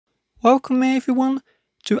Welcome everyone.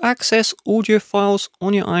 To access audio files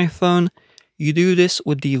on your iPhone, you do this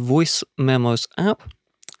with the Voice Memos app,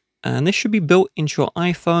 and this should be built into your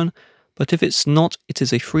iPhone, but if it's not, it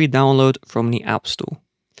is a free download from the App Store.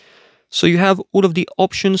 So you have all of the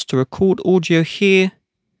options to record audio here.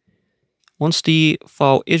 Once the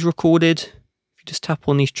file is recorded, if you just tap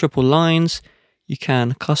on these triple lines, you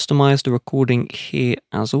can customize the recording here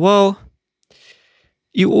as well.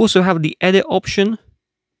 You also have the edit option,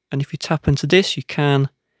 and if you tap into this, you can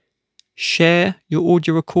share your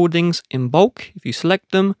audio recordings in bulk if you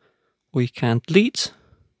select them, or you can delete.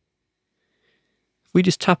 If we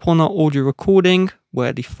just tap on our audio recording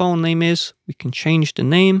where the file name is, we can change the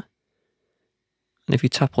name. And if you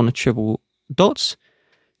tap on the triple dots,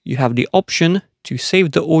 you have the option to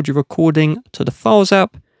save the audio recording to the Files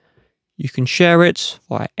app. You can share it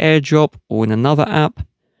via AirDrop or in another app.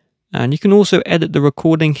 And you can also edit the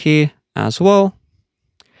recording here as well.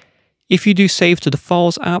 If you do save to the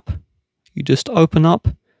Files app, you just open up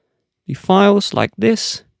the files like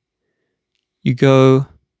this. You go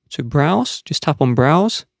to Browse, just tap on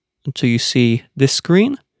Browse until you see this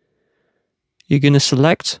screen. You're going to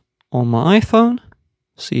select on my iPhone,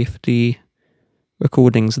 see if the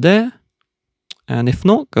recording's there. And if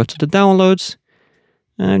not, go to the downloads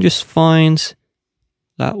and just find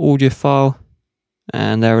that audio file.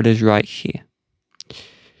 And there it is right here.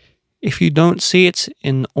 If you don't see it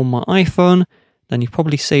on my iPhone, then you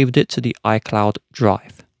probably saved it to the iCloud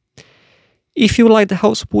drive. If you would like to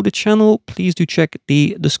help support the channel, please do check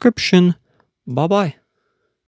the description. Bye bye.